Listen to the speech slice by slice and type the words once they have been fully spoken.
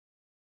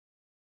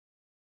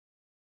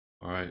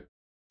All right,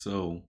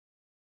 so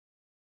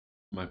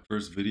my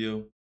first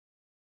video,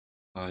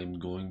 I'm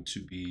going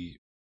to be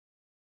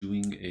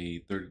doing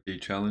a 30-day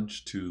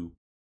challenge to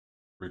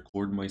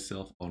record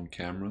myself on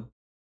camera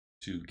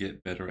to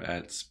get better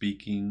at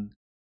speaking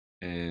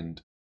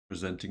and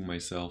presenting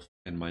myself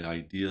and my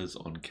ideas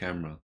on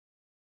camera.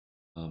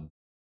 Um,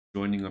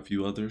 Joining a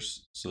few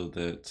others so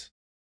that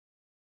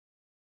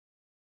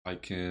I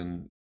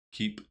can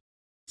keep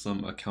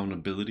some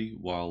accountability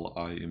while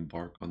I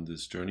embark on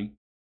this journey,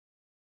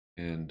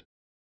 and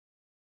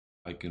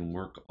I can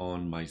work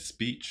on my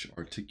speech,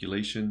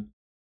 articulation,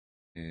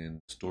 and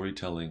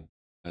storytelling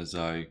as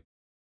I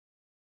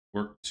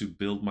work to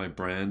build my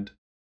brand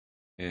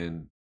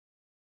and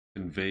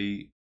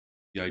convey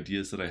the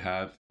ideas that I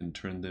have and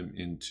turn them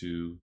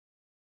into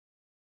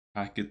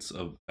packets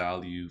of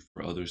value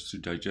for others to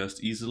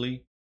digest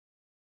easily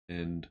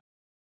and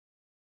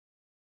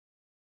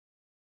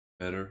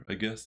better, I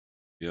guess.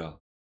 Yeah.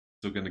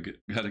 Still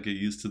gotta get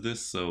used to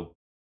this. So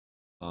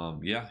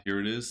yeah, here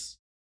it is.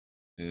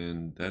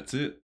 And that's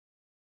it.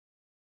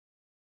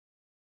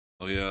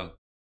 Oh yeah.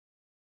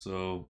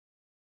 So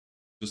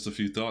just a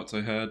few thoughts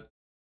I had.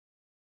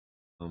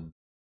 Um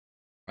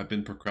I've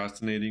been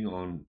procrastinating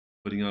on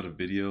putting out a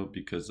video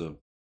because of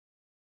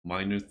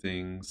minor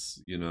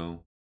things,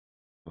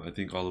 I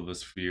think all of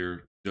us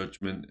fear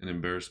judgment and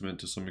embarrassment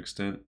to some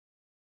extent.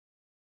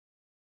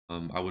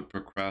 I would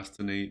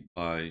procrastinate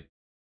by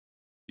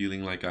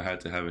feeling like I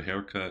had to have a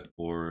haircut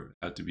or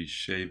had to be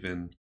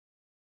shaven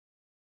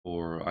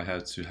or I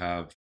had to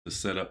have the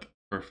setup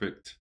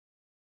perfect.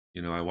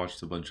 I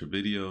watched a bunch of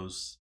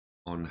videos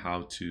on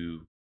how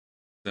to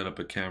set up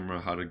a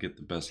camera, how to get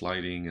the best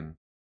lighting, and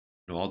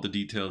all the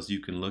details you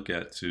can look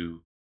at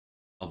to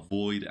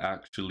avoid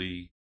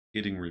actually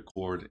hitting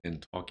record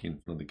and talking in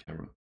front of the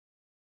camera.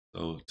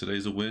 So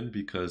today's a win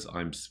because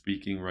I'm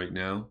speaking right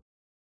now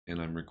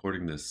and I'm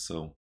recording this.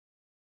 So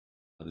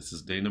this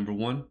is day number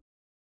one.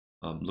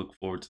 Look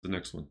forward to the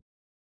next one.